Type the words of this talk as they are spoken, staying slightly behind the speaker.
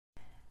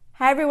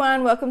Hi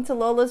everyone, welcome to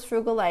Lola's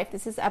Frugal Life.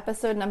 This is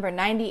episode number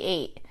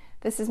 98.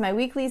 This is my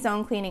weekly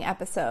zone cleaning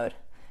episode.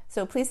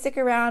 So please stick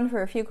around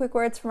for a few quick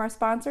words from our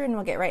sponsor and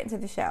we'll get right into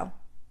the show.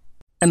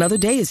 Another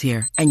day is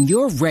here and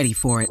you're ready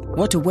for it.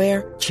 What to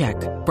wear? Check.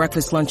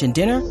 Breakfast, lunch, and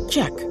dinner?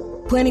 Check.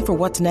 Planning for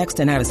what's next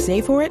and how to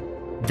save for it?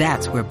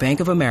 That's where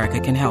Bank of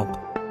America can help.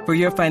 For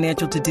your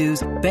financial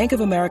to-dos, Bank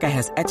of America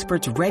has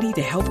experts ready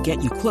to help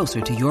get you closer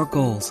to your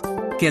goals.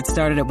 Get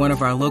started at one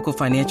of our local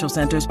financial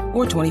centers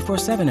or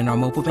 24/7 in our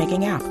mobile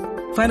banking app.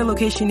 Find a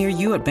location near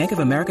you at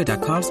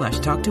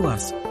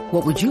bankofamerica.com/talktous.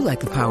 What would you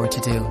like the power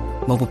to do?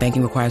 Mobile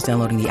banking requires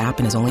downloading the app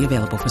and is only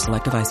available for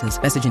select devices.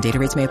 Message and data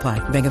rates may apply.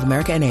 Bank of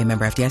America N.A.,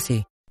 member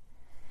FDIC.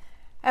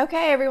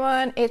 Okay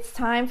everyone, it's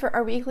time for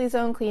our weekly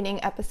zone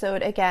cleaning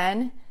episode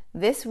again.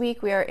 This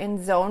week we are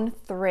in zone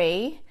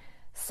 3.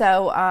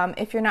 So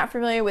if you're not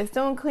familiar with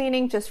zone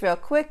cleaning, just real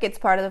quick, it's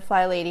part of the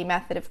Fly Lady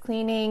method of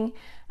cleaning.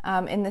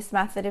 In this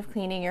method of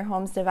cleaning, your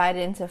home's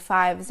divided into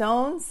 5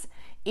 zones.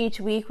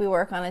 Each week we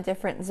work on a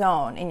different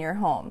zone in your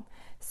home.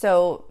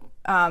 So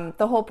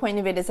the whole point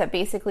of it is that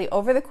basically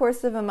over the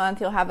course of a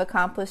month, you'll have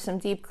accomplished some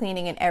deep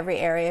cleaning in every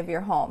area of your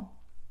home.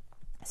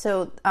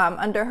 So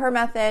under her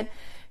method,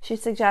 she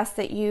suggests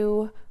that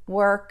you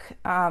work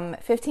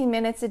 15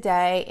 minutes a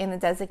day in the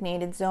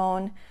designated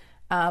zone.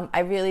 I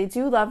really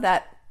do love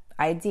that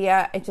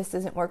idea. It just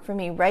doesn't work for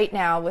me right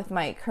now with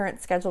my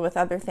current schedule with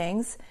other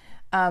things.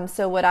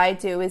 So what I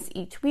do is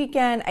each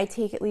weekend I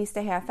take at least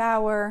a half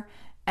hour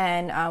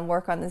and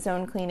work on the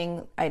zone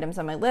cleaning items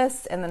on my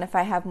list. And then if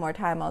I have more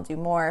time, I'll do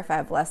more. If I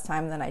have less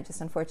time, then I just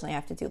unfortunately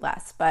have to do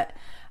less. But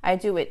I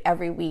do it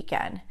every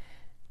weekend.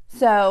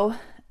 So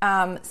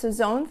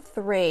zone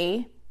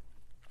 3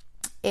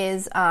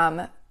 is,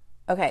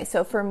 okay,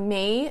 so for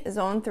me,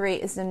 zone 3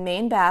 is the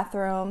main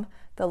bathroom,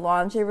 the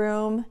laundry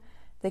room,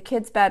 the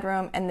kids'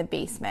 bedroom, and the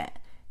basement.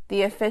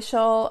 The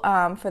official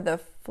for the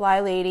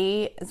Fly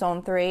Lady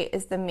zone 3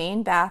 is the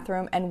main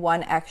bathroom and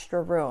 1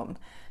 extra room.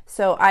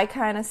 So I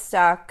kind of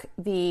stuck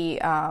the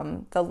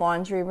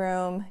laundry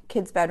room,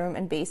 kids' bedroom,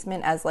 and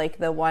basement as like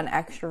the 1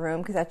 extra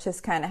room because that's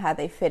just kind of how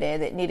they fit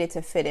in. It needed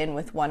to fit in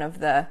with one of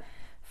the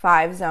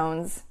 5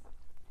 zones,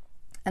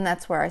 and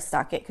that's where I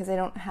stuck it because I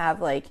don't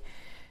have like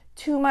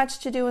too much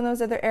to do in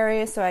those other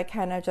areas, so I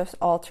kind of just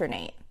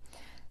alternate.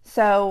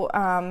 So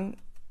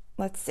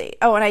let's see.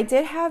 Oh, and I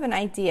did have an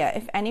idea.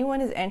 If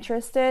anyone is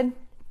interested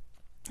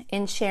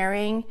in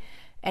sharing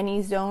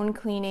any zone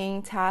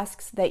cleaning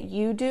tasks that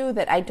you do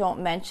that I don't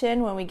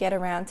mention when we get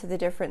around to the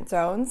different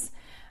zones,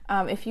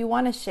 if you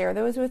want to share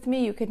those with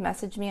me, you could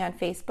message me on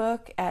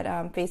Facebook at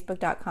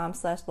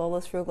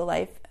facebook.com/Lola's Frugal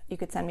Life. You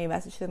could send me a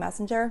message through the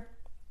messenger.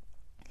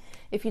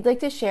 If you'd like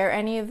to share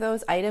any of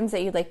those items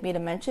that you'd like me to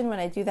mention when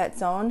I do that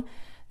zone,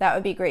 that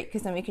would be great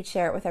because then we could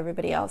share it with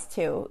everybody else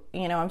too.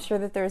 You know, I'm sure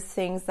that there's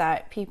things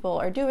that people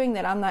are doing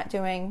that I'm not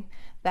doing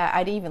that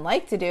I'd even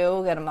like to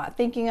do that I'm not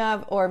thinking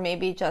of, or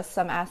maybe just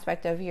some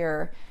aspect of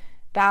your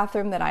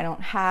bathroom that I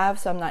don't have,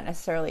 so I'm not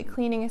necessarily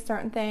cleaning a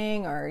certain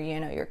thing, or you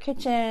know, your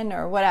kitchen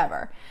or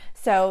whatever.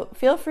 So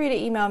feel free to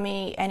email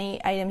me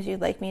any items you'd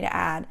like me to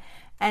add.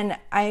 And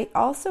I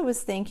also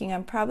was thinking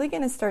I'm probably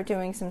going to start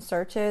doing some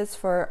searches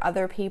for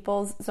other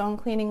people's zone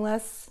cleaning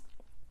lists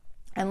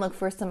and look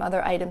for some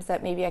other items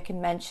that maybe I can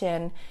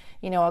mention.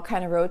 You know, I'll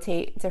kind of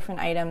rotate different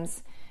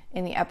items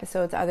in the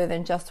episodes other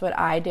than just what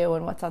I do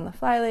and what's on the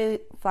Fly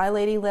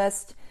Lady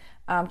list,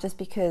 just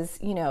because,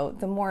 you know,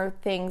 the more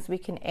things we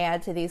can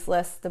add to these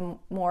lists, the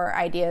more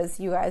ideas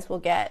you guys will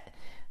get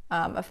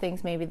of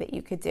things maybe that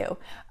you could do.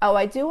 Oh,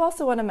 I do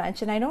also want to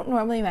mention, I don't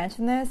normally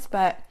mention this,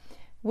 but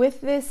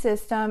with this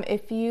system,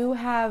 if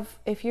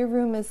your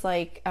room is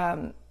like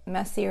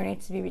messy or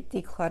needs to be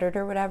decluttered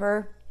or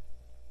whatever,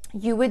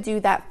 you would do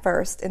that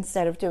first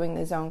instead of doing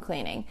the zone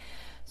cleaning.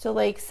 So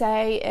like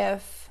say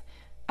if,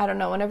 I don't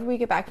know, whenever we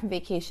get back from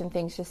vacation,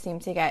 things just seem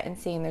to get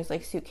insane. There's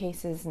like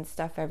suitcases and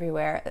stuff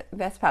everywhere.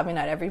 That's probably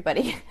not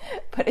everybody,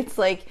 but it's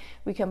like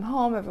we come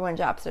home, everyone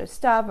drops their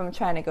stuff. I'm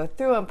trying to go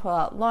through and pull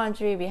out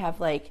laundry. We have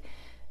like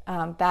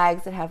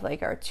bags that have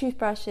like our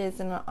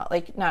toothbrushes and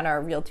like not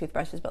our real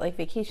toothbrushes, but like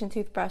vacation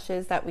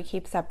toothbrushes that we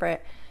keep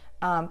separate.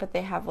 But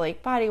they have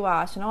like body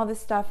wash and all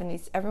this stuff, and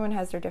everyone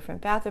has their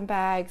different bathroom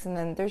bags. And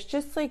then there's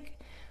just like,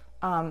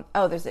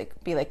 there's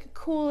like be like a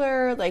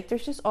cooler, like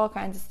there's just all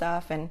kinds of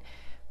stuff. And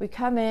we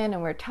come in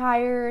and we're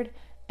tired,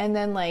 and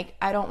then like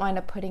I don't wind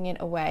up putting it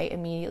away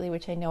immediately,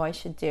 which I know I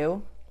should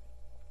do.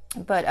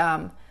 But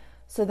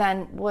so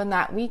then when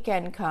that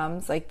weekend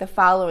comes, like the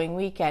following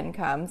weekend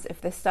comes, if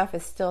the stuff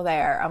is still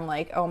there, I'm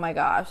like, oh my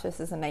gosh, this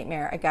is a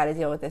nightmare. I got to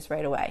deal with this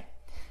right away.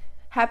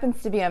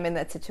 Happens to be I'm in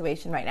that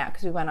situation right now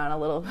because we went on a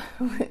little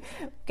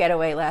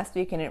getaway last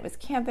week and it was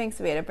camping,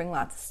 so we had to bring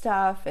lots of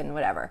stuff and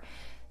whatever.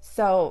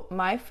 So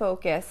my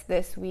focus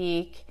this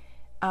week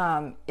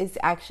is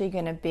actually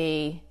going to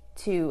be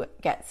to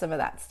get some of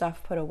that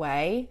stuff put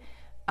away.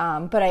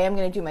 But I am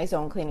going to do my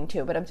zone cleaning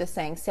too. But I'm just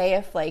saying, say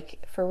if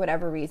like for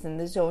whatever reason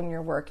the zone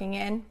you're working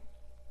in,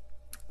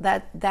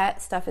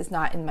 that stuff is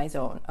not in my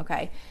zone,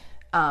 okay?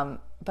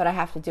 But I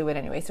have to do it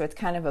anyway, so it's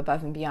kind of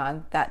above and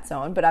beyond that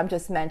zone. But I'm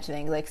just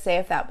mentioning, like, say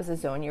if that was a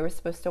zone you were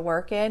supposed to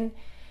work in,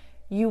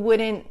 you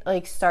wouldn't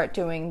like start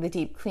doing the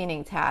deep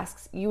cleaning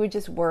tasks. You would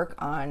just work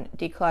on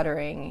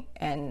decluttering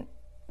and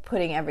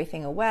putting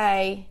everything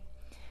away,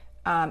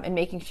 and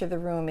making sure the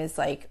room is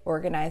like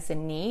organized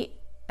and neat,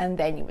 and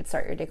then you would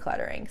start your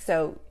decluttering.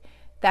 So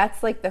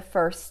that's like the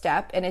first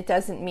step, and it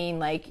doesn't mean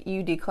like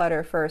you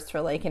declutter first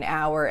for like an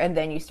hour and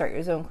then you start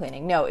your zone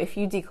cleaning. No, if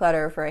you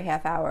declutter for a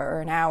half hour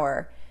or an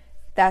hour,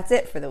 that's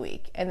it for the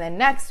week. And then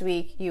next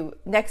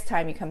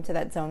time you come to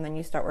that zone, then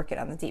you start working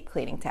on the deep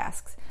cleaning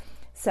tasks.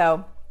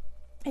 So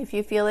if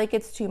you feel like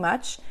it's too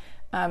much,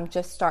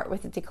 just start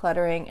with the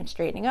decluttering and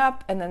straightening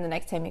up, and then the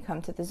next time you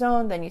come to the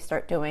zone, then you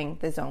start doing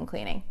the zone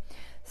cleaning.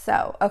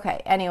 So,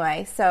 okay,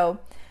 anyway, so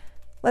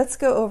let's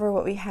go over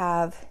what we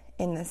have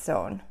in this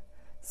zone.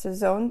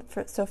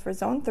 So for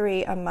zone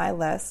 3 on my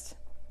list,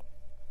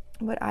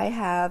 what I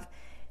have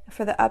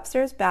for the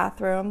upstairs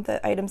bathroom,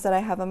 the items that I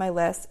have on my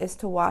list is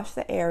to wash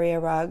the area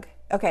rug.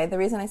 Okay, the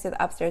reason I say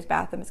the upstairs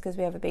bathroom is because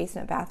we have a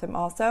basement bathroom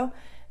also,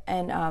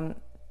 and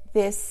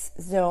this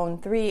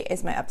zone 3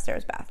 is my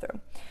upstairs bathroom.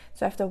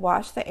 So I have to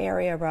wash the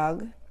area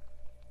rug.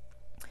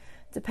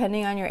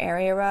 Depending on your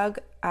area rug,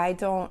 I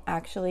don't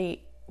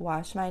actually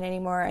wash mine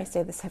anymore. I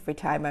say this every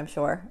time, I'm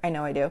sure. I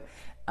know I do.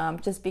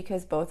 Just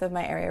because both of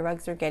my area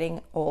rugs are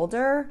getting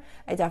older,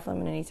 I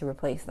definitely need to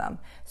replace them.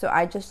 So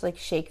I just like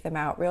shake them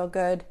out real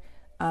good.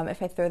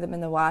 If I throw them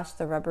in the wash,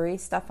 the rubbery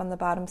stuff on the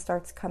bottom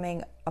starts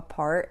coming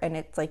apart and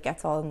it's like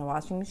gets all in the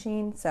washing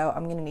machine. So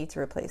I'm going to need to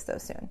replace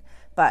those soon.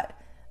 But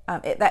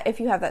if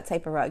you have that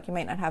type of rug, you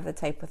might not have the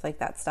type with like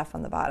that stuff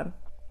on the bottom.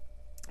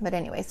 But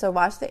anyway, so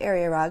wash the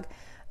area rug,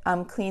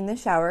 clean the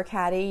shower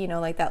caddy, you know,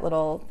 like that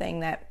little thing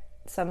that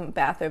some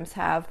bathrooms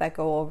have that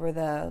go over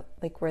the,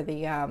 like where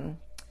the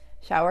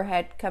shower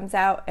head comes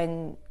out,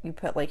 and you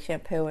put like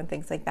shampoo and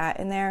things like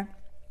that in there.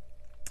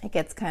 It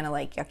gets kind of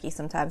like yucky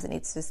sometimes. It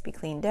needs to just be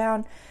cleaned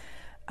down.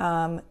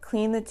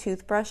 Clean the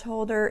toothbrush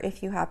holder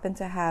if you happen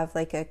to have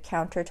like a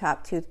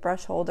countertop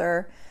toothbrush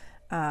holder,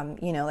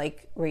 you know,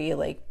 like where you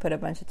like put a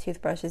bunch of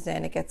toothbrushes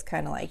in. It gets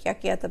kind of like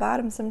yucky at the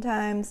bottom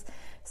sometimes.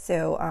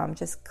 So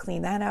just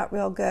clean that out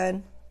real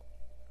good.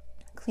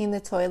 Clean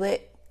the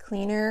toilet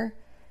cleaner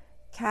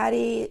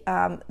caddy.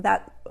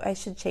 That I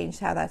should change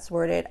how that's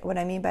worded. What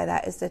I mean by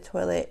that is the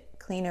toilet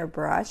cleaner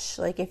brush.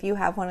 Like if you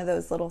have one of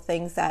those little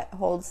things that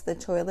holds the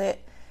toilet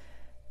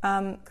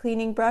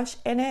cleaning brush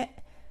in it,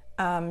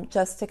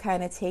 just to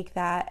kind of take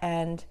that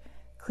and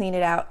clean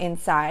it out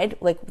inside,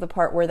 like the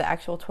part where the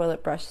actual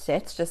toilet brush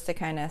sits, just to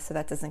kind of, so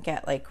that doesn't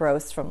get like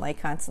gross from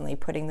like constantly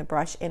putting the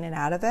brush in and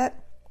out of it.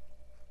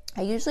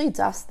 I usually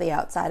dust the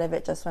outside of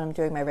it just when I'm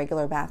doing my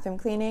regular bathroom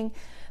cleaning,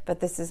 but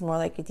this is more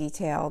like a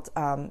detailed,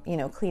 you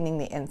know, cleaning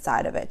the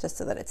inside of it just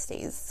so that it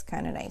stays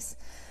kind of nice.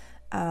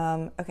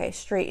 Okay,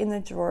 straighten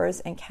the drawers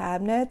and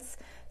cabinets.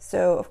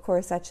 So of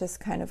course that's just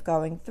kind of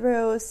going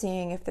through,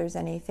 seeing if there's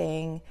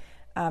anything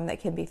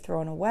that can be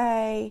thrown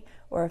away,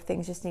 or if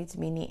things just need to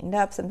be neatened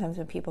up. Sometimes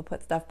when people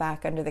put stuff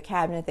back under the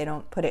cabinet, they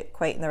don't put it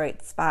quite in the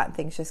right spot and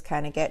things just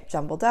kind of get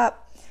jumbled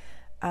up.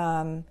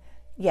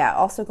 Yeah,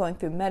 also going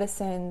through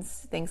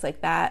medicines, things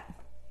like that.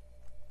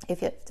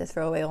 If you have to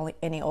throw away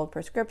any old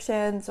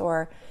prescriptions,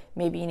 or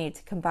maybe you need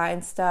to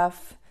combine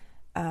stuff,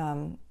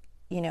 you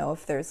know,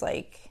 if there's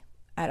like,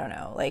 I don't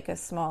know, like a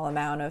small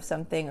amount of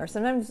something, or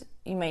sometimes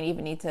you might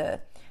even need to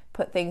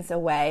put things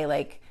away.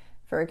 Like,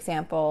 for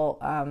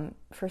example,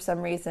 for some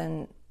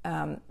reason,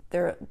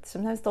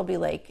 sometimes there'll be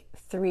like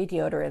 3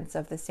 deodorants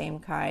of the same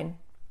kind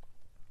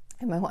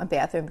in my one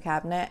bathroom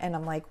cabinet, and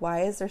I'm like,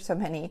 why is there so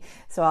many?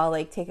 So I'll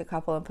like take a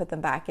couple and put them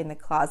back in the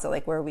closet,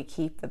 like where we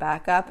keep the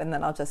backup, and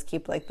then I'll just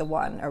keep like the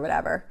one or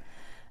whatever.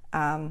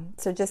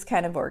 So just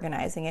kind of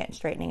organizing it and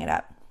straightening it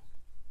up.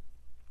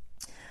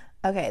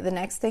 Okay, the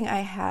next thing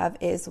I have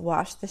is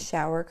wash the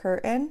shower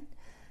curtain.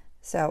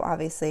 So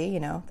obviously, you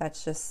know,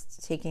 that's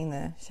just taking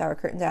the shower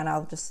curtain down.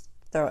 I'll just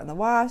throw it in the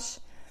wash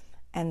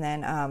and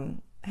then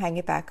hang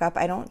it back up.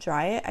 I don't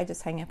dry it. I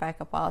just hang it back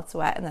up while it's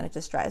wet, and then it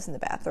just dries in the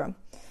bathroom.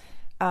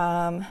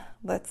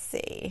 Let's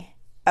see.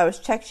 I always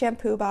check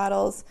shampoo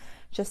bottles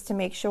just to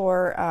make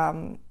sure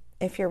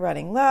if you're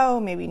running low,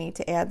 maybe you need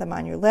to add them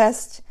on your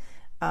list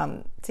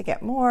to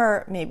get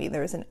more. Maybe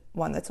there's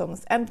one that's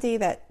almost empty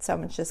that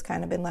someone's just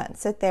kind of been letting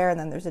sit there, and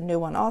then there's a new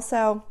one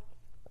also.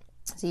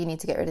 So you need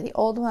to get rid of the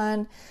old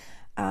one.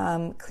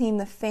 Clean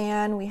the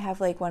fan. We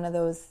have like one of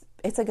those,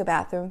 it's like a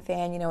bathroom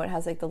fan, you know, it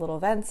has like the little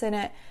vents in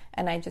it,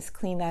 and I just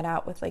clean that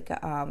out with like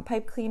a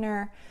pipe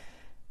cleaner.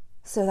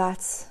 So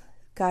that's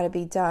got to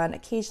be done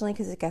occasionally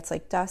because it gets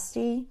like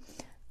dusty.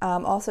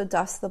 Also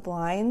dust the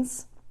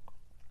blinds.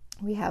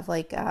 We have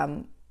like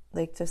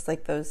just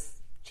like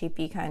those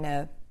cheapy kind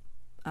of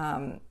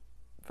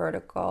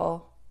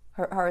horizontal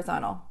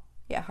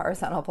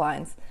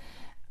blinds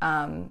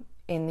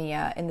in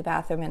the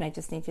bathroom, and I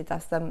just need to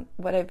dust them.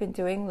 What I've been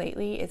doing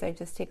lately is I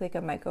just take like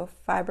a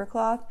microfiber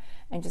cloth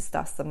and just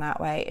dust them that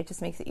way. It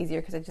just makes it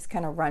easier because I just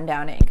kind of run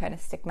down it and kind of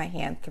stick my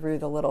hand through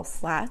the little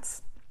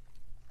slats.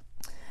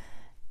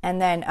 And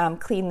then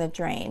clean the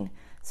drain.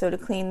 So to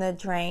clean the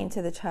drain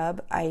to the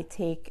tub, I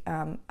take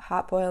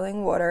hot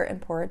boiling water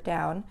and pour it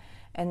down.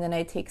 And then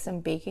I take some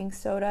baking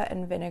soda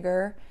and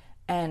vinegar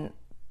and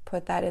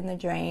put that in the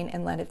drain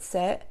and let it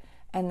sit.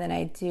 And then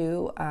I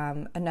do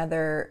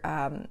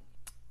another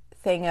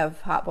thing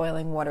of hot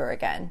boiling water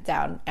again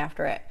down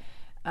after it.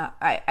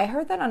 I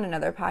heard that on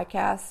another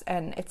podcast,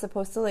 and it's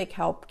supposed to like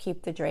help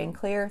keep the drain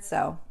clear.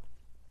 So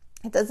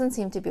it doesn't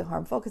seem to be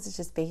harmful because it's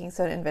just baking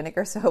soda and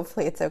vinegar. So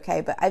hopefully it's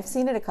okay. But I've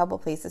seen it a couple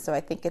places, so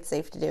I think it's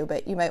safe to do.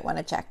 But you might want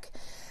to check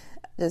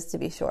just to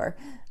be sure.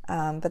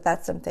 But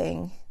that's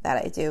something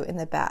that I do in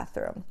the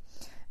bathroom.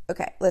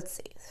 Okay, let's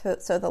see.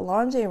 So the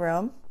laundry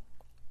room.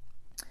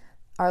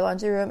 Our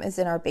laundry room is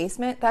in our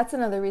basement. That's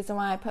another reason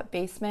why I put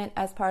basement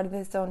as part of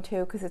this zone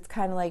too, because it's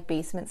kind of like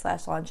basement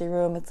 / laundry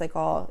room. It's like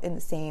all in the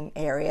same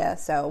area.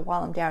 So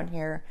while I'm down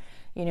here,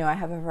 I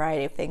have a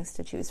variety of things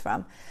to choose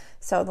from.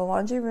 So the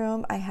laundry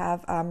room, I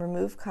have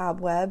removed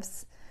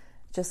cobwebs,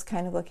 just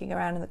kind of looking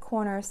around in the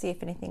corner, see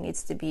if anything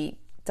needs to be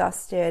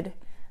dusted.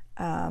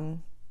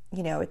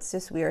 It's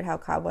just weird how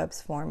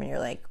cobwebs form and you're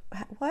like,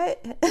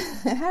 what?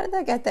 How did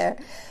that get there?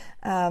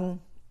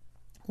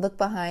 Look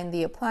behind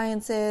the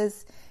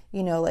appliances.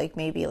 Like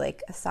maybe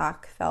like a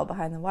sock fell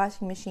behind the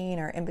washing machine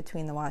or in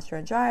between the washer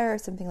and dryer or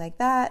something like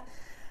that.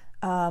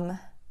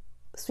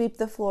 Sweep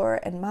the floor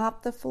and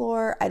mop the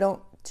floor. I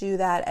don't do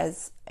that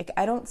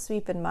I don't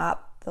sweep and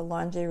mop the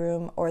laundry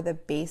room or the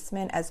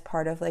basement as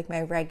part of like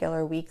my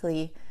regular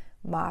weekly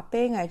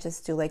mopping. I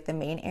just do like the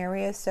main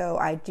area. So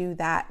I do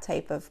that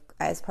type of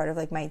as part of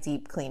like my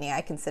deep cleaning. I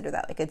consider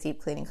that like a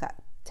deep cleaning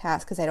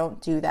task because I don't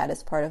do that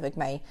as part of like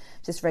my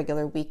just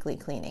regular weekly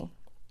cleaning.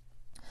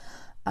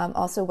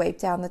 Also wipe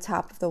down the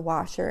top of the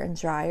washer and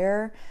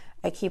dryer.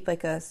 I keep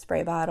like a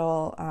spray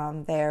bottle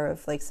there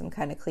of like some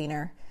kind of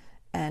cleaner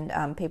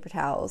and paper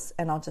towels,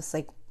 and I'll just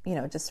like,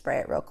 just spray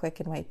it real quick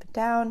and wipe it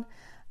down.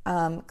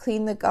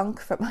 Clean the gunk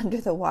from under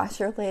the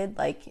washer lid.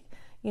 Like,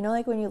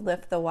 like when you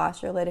lift the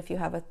washer lid, if you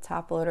have a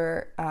top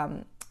loader,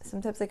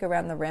 sometimes like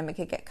around the rim, it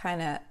could get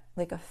kind of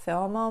like a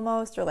film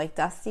almost, or like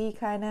dusty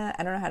kind of.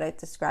 I don't know how to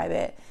describe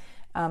it,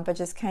 but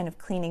just kind of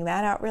cleaning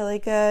that out really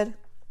good.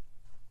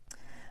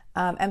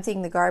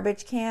 Emptying the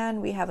garbage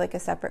can. We have like a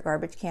separate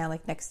garbage can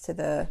like next to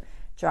the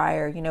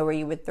dryer, where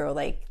you would throw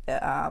like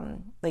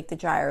the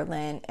dryer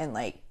lint and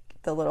like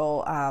the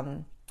little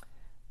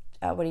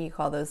what do you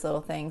call those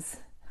little things?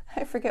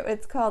 I forget what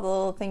it's called. The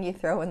little thing you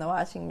throw in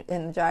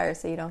the dryer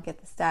so you don't get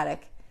the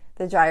static,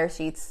 the dryer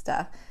sheets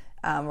stuff,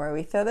 where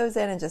we throw those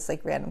in and just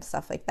like random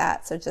stuff like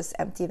that. So just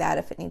empty that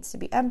if it needs to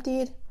be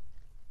emptied.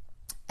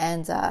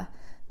 And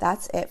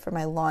that's it for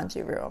my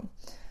laundry room.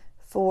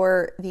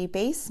 For the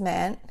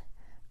basement,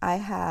 I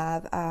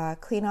have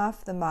clean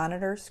off the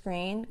monitor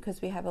screen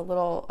because we have a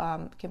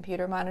little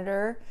computer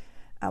monitor.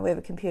 We have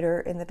a computer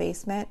in the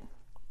basement.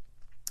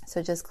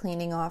 So just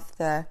cleaning off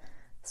the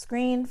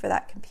screen for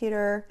that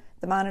computer,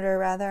 the monitor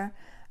rather.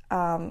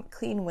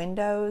 Clean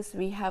windows.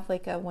 We have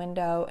like a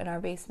window in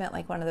our basement,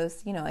 like one of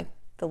those, like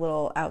the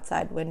little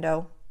outside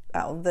window,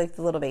 like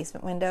the little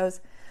basement windows.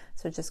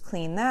 So just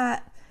clean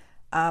that.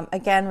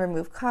 Again,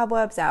 remove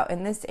cobwebs out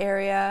in this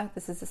area.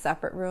 This is a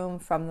separate room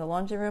from the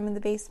laundry room in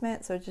the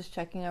basement. So just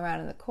checking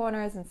around in the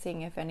corners and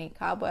seeing if any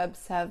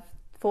cobwebs have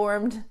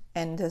formed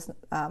and just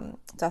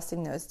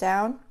dusting those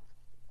down.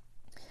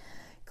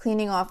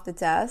 Cleaning off the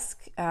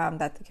desk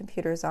that the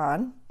computer's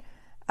on.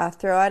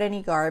 Throw out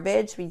any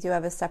garbage. We do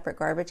have a separate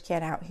garbage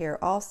can out here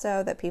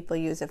also that people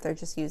use if they're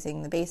just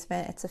using the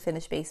basement. It's a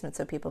finished basement,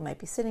 so people might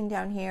be sitting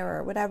down here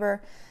or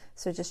whatever.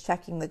 So just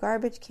checking the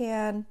garbage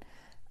can.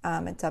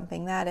 And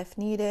dumping that if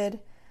needed.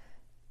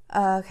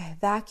 Okay,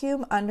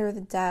 vacuum under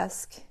the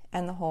desk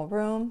and the whole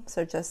room.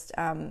 So just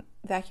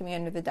vacuuming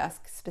under the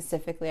desk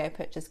specifically, I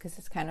put just because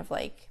it's kind of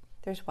like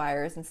there's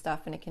wires and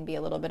stuff and it can be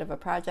a little bit of a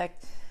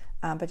project.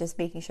 But just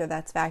making sure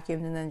that's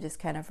vacuumed and then just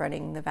kind of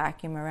running the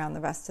vacuum around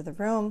the rest of the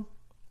room.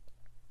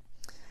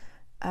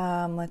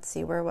 Let's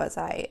see, where was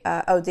I?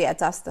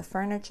 Dust the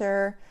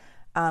furniture.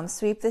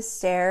 Sweep the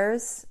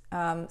stairs.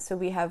 So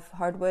we have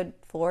hardwood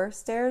floor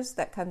stairs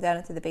that come down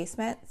into the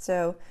basement.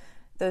 So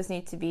those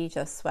need to be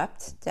just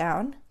swept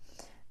down.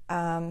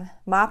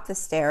 Mop the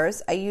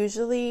stairs. I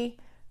usually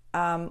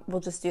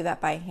will just do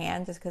that by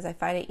hand just because I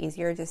find it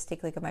easier. Just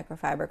take like a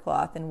microfiber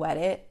cloth and wet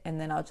it. And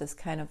then I'll just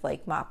kind of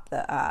like mop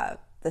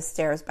the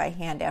stairs by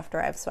hand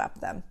after I've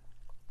swept them.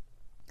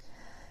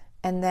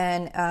 And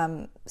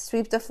then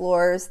sweep the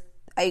floors.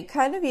 I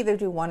kind of either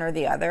do one or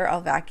the other.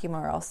 I'll vacuum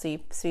or I'll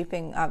sweep.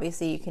 Sweeping,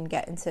 obviously, you can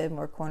get into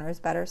more corners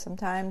better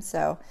sometimes,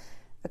 so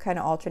I kind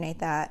of alternate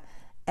that.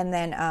 And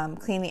then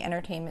clean the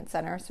entertainment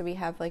center. So we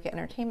have like an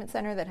entertainment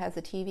center that has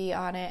a TV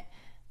on it,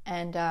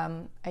 and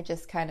I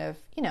just kind of,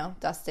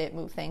 dust it,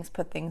 move things,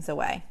 put things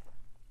away.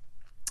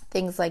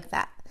 Things like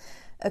that.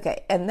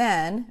 Okay, and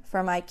then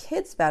for my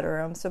kids'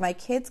 bedroom, so my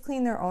kids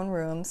clean their own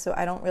rooms, so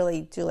I don't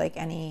really do like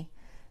any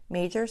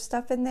major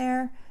stuff in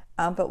there.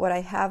 But what I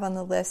have on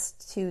the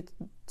list to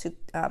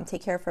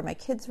take care of for my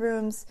kids'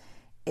 rooms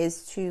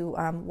is to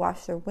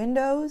wash their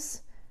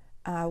windows,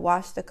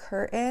 wash the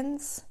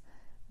curtains,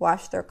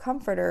 wash their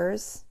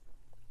comforters,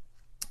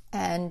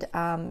 and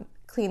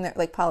clean their,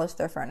 like polish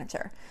their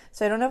furniture.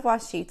 So I don't have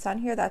wash sheets on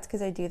here. That's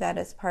because I do that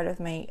as part of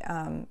my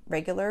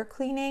regular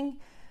cleaning.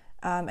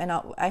 And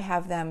I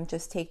have them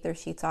just take their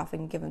sheets off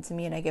and give them to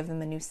me, and I give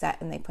them a new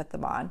set and they put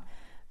them on.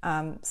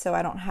 So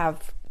I don't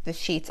have the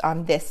sheets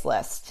on this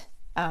list.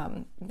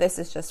 This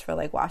is just for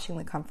like washing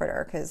the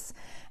comforter,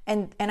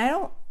 and I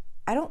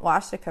don't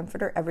wash the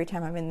comforter every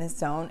time I'm in this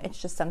zone.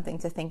 It's just something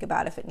to think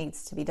about if it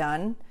needs to be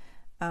done.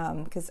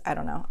 Because I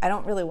don't know. I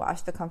don't really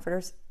wash the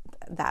comforters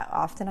that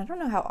often. I don't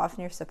know how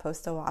often you're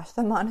supposed to wash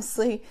them,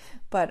 honestly,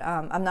 but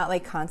I'm not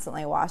like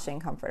constantly washing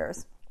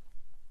comforters.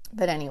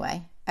 But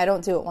anyway, I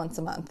don't do it once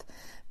a month,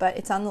 but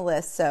it's on the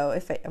list. So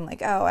if I'm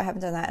like, oh, I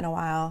haven't done that in a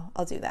while,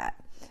 I'll do that.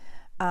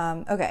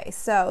 Okay,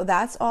 so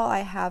that's all I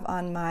have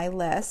on my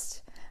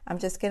list. I'm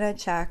just going to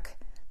check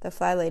the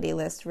Fly Lady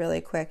list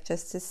really quick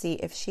just to see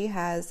if she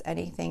has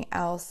anything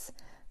else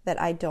that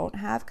I don't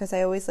have, because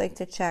I always like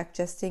to check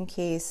just in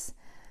case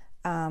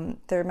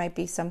there might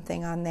be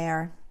something on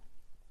there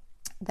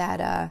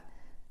that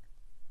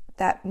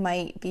that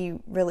might be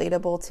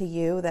relatable to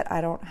you that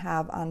I don't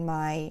have on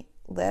my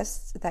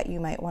list that you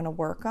might want to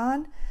work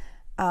on.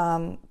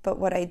 But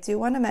what I do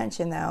want to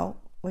mention, though,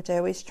 which I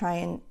always try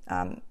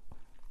and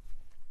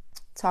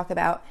talk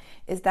about,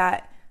 is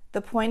that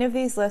the point of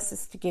these lists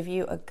is to give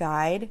you a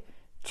guide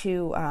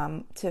to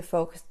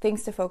focus,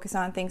 things to focus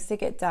on, things to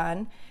get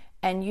done.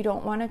 And you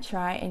don't want to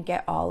try and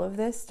get all of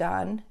this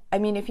done. I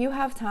mean, if you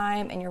have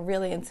time and you're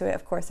really into it,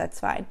 of course,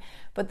 that's fine.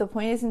 But the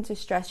point isn't to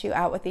stress you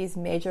out with these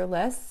major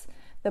lists.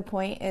 The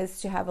point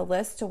is to have a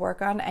list to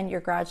work on, and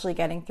you're gradually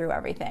getting through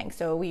everything.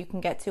 So you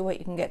can get to what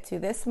you can get to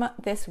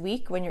this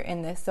week when you're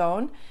in this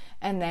zone.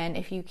 And then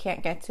if you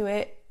can't get to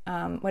it,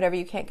 whatever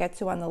you can't get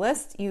to on the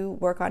list, you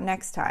work on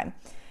next time.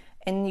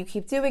 And you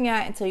keep doing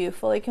that until you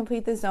fully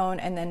complete the zone,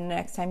 and then the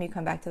next time you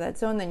come back to that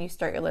zone, then you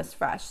start your list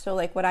fresh. So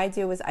like what I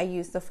do is I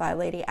use the Fly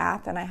Lady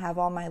app, and I have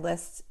all my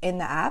lists in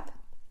the app.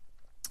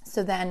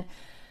 So then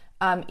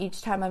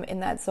each time I'm in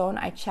that zone,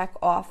 I check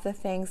off the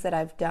things that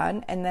I've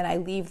done, and then I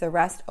leave the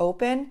rest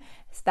open.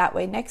 So that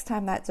way next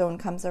time that zone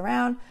comes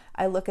around,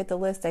 I look at the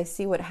list, I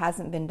see what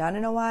hasn't been done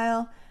in a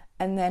while,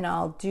 and then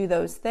I'll do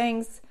those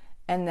things,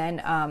 and then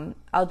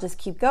I'll just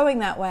keep going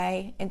that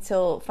way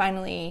until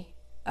finally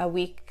a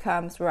week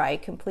comes where I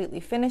completely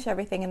finish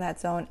everything in that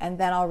zone, and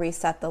then I'll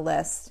reset the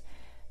list,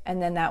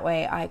 and then that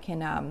way I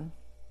can,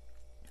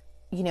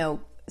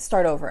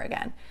 start over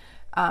again.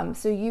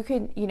 So you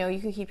could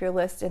keep your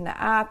list in the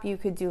app. You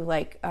could do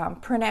like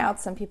printouts.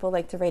 Some people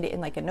like to write it in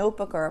like a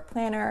notebook or a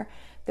planner.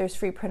 There's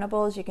free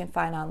printables you can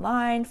find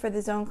online for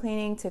the zone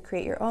cleaning to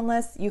create your own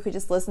list. You could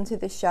just listen to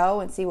the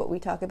show and see what we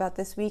talk about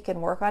this week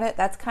and work on it.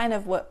 That's kind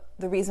of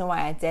the reason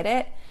why I did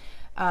it.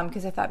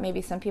 Because I thought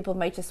maybe some people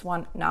might just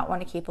not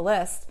want to keep a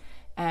list,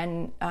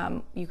 and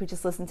you could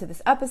just listen to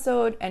this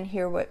episode and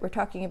hear what we're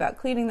talking about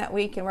cleaning that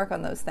week and work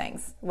on those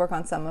things, work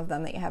on some of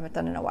them that you haven't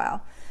done in a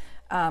while.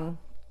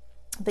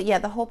 But yeah,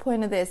 the whole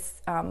point of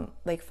this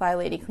like Fly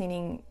Lady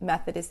cleaning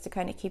method is to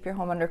kind of keep your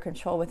home under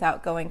control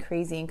without going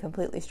crazy and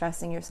completely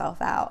stressing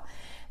yourself out.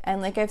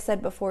 And like I've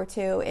said before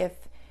too, if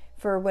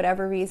for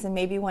whatever reason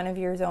maybe one of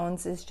your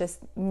zones is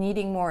just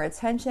needing more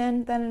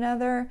attention than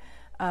another,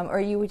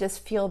 or you would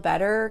just feel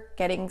better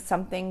getting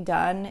something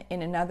done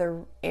in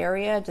another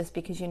area just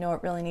because you know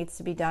it really needs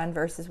to be done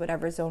versus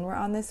whatever zone we're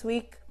on this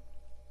week,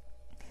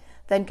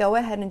 then go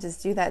ahead and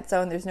just do that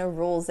zone. There's no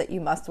rules that you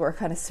must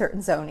work on a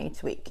certain zone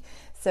each week.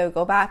 So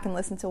go back and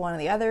listen to one of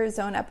the other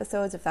zone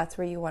episodes if that's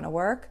where you want to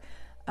work.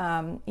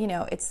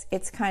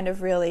 It's kind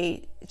of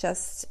really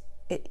just,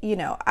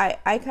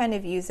 I kind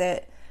of use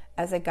it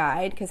as a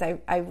guide because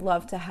I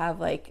love to have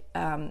like,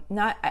 I'm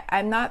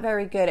not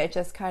very good at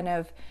just kind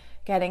of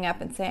getting up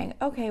and saying,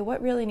 okay,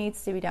 what really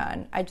needs to be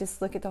done? I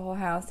just look at the whole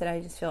house and I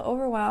just feel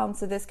overwhelmed.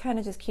 So this kind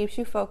of just keeps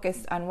you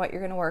focused on what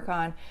you're going to work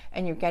on,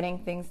 and you're getting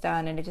things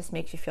done, and it just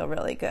makes you feel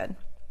really good.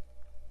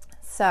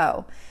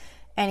 So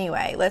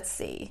anyway, let's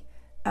see.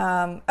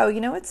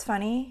 What's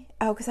funny?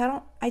 Because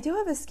I do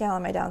have a scale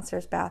in my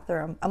downstairs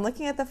bathroom. I'm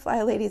looking at the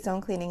Fly Lady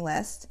zone cleaning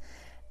list,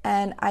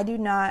 and I do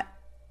not,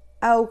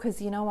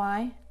 because you know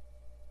why?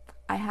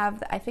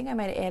 I think I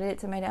might have added it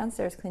to my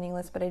downstairs cleaning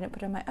list, but I didn't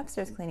put it on my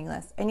upstairs cleaning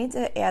list. I need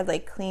to add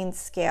like clean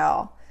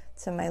scale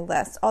to my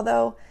list.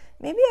 Although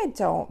maybe I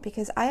don't,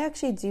 because I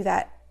actually do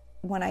that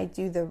when I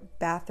do the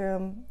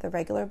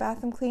regular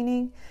bathroom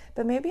cleaning.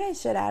 But maybe I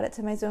should add it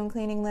to my zone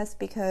cleaning list,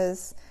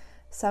 because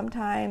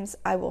sometimes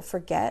I will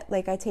forget.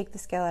 Like I take the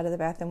scale out of the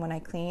bathroom when I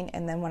clean,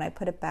 and then when I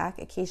put it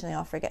back, occasionally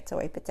I'll forget to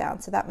wipe it down.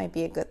 So that might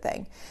be a good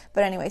thing.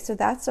 But anyway, so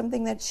that's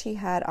something that she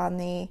had on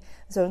the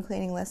zone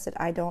cleaning list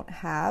that I don't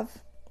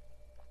have.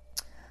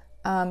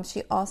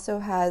 She also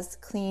has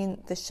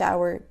clean the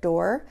shower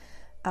door,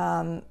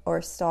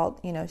 or stall,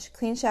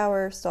 clean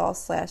shower, stall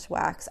 /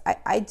 wax.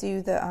 I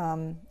do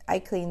I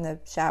clean the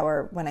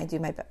shower when I do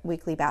my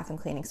weekly bathroom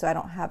cleaning, so I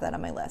don't have that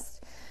on my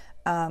list.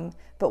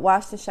 But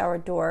wash the shower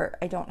door,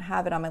 I don't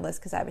have it on my list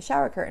because I have a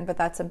shower curtain, but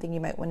that's something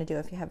you might want to do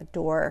if you have a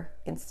door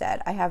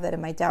instead. I have that in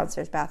my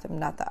downstairs bathroom,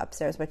 not the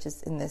upstairs, which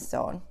is in this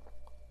zone.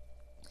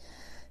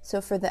 So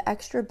for the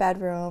extra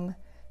bedroom,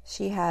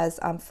 She has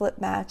flip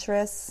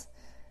mattress.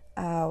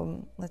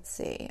 Let's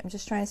see. I'm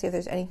just trying to see if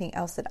there's anything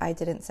else that I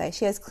didn't say.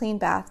 She has clean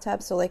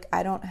bathtub. So like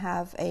I don't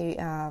have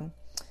a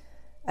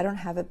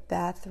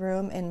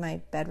bathroom in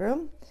my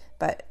bedroom,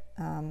 but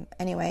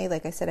anyway,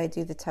 like I said, I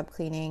do the tub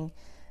cleaning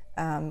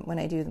when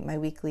I do my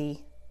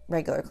weekly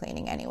regular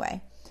cleaning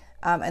anyway.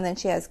 And then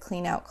she has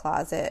clean out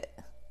closet.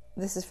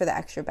 This is for the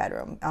extra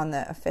bedroom on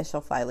the official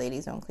Fly Lady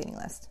Zone cleaning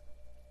list.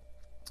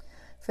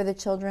 For the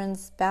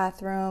children's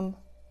bathroom,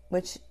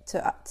 which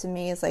to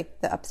me is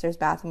like the upstairs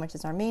bathroom, which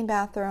is our main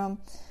bathroom.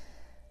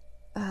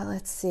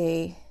 Let's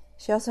see.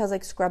 She also has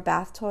like scrub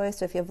bath toys.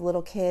 So if you have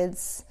little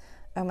kids,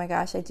 oh my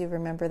gosh, I do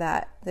remember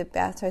that. The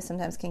bath toys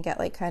sometimes can get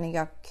like kind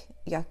of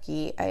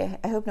yucky. I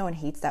hope no one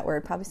hates that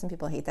word. Probably some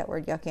people hate that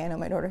word, yucky. I know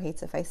my daughter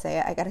hates if I say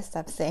it. I got to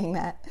stop saying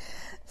that.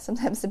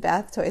 Sometimes the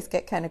bath toys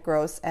get kind of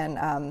gross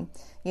and,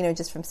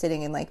 just from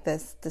sitting in like the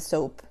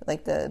soap,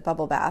 like the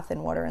bubble bath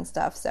and water and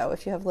stuff. So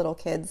if you have little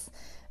kids,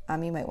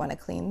 you might want to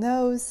clean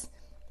those.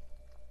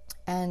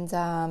 And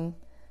I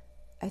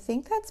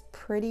think that's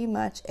pretty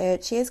much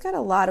it. She has got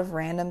a lot of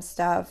random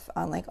stuff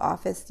on like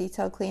office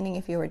detail cleaning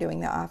if you were doing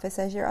the office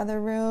as your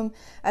other room.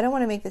 I don't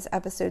want to make this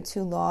episode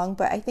too long,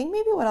 but I think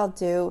maybe what I'll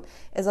do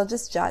is I'll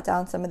just jot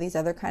down some of these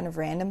other kind of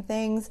random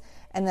things,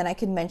 and then I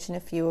can mention a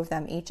few of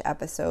them each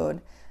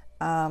episode,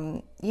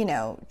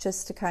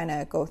 just to kind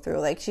of go through.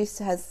 Like she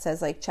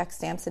says like check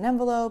stamps and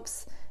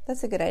envelopes.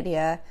 That's a good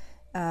idea,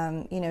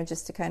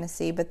 just to kind of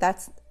see. But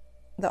that's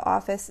the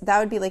office. That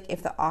would be like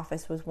if the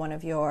office was one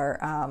of your,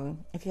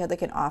 if you had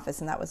like an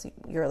office and that was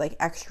your like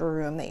extra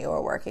room that you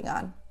were working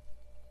on.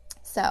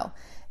 So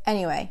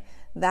anyway,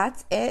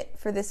 that's it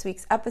for this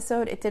week's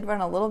episode. It did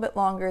run a little bit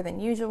longer than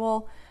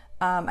usual.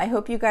 I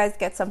hope you guys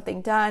get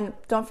something done.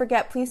 Don't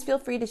forget, please feel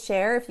free to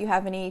share if you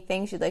have any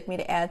things you'd like me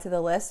to add to the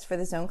list for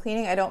the zone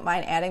cleaning. I don't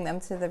mind adding them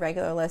to the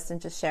regular list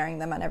and just sharing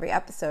them on every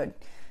episode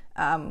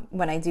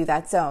when I do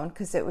that zone,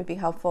 because it would be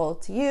helpful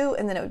to you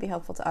and then it would be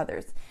helpful to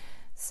others.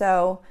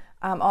 So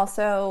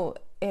also,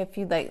 if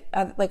you'd like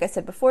I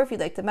said before, if you'd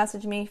like to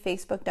message me,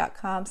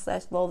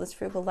 facebook.com/Lola's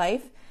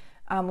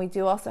we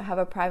do also have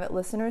a private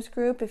listeners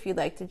group if you'd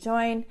like to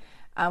join.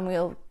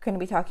 We're going to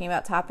be talking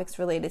about topics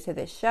related to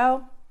this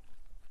show.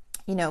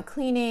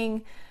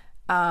 Cleaning,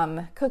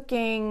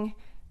 cooking,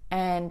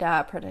 and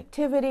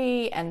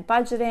productivity, and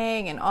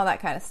budgeting, and all that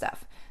kind of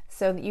stuff.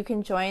 So you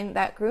can join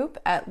that group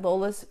at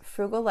Lola's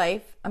Frugal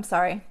Life.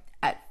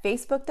 At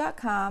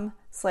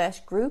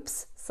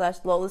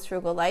facebook.com/groups/Lola's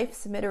Frugal Life.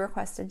 Submit a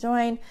request to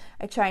join.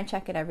 I try and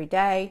check it every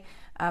day,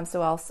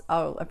 so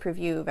I'll approve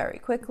you very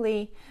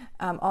quickly.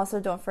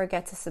 Also, don't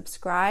forget to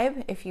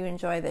subscribe if you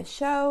enjoy this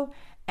show.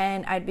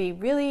 And I'd be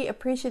really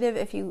appreciative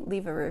if you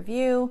leave a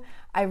review.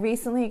 I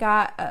recently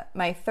got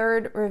my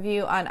 3rd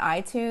review on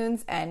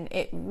iTunes, and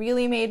it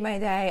really made my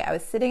day. I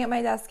was sitting at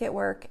my desk at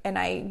work, and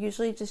I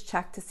usually just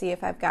check to see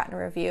if I've gotten a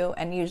review,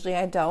 and usually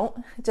I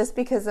don't, just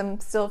because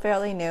I'm still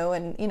fairly new,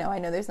 and I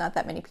know there's not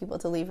that many people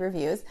to leave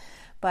reviews.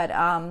 But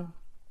I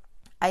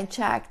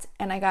checked,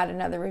 and I got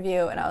another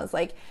review, and I was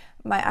like,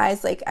 my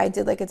eyes, like I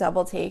did like a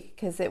double take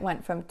because it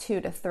went from 2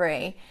 to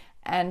 3.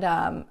 And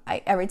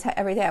every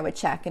day I would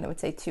check and it would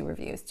say 2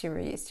 reviews.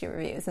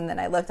 And then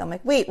I looked, I'm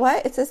like, wait,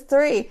 what? It says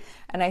 3.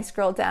 And I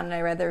scrolled down and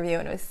I read the review,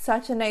 and it was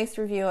such a nice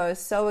review. I was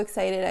so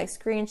excited. I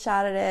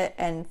screenshotted it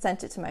and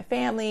sent it to my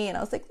family. And I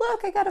was like,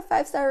 look, I got a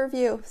 5-star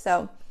review.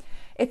 So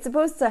it's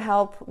supposed to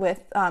help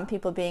with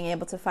people being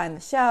able to find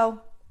the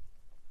show.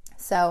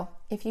 So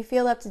if you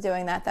feel up to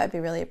doing that, that would be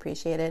really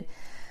appreciated.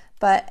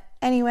 But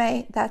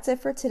anyway, that's it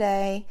for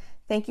today.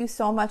 Thank you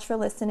so much for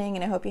listening,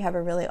 and I hope you have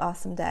a really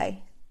awesome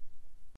day.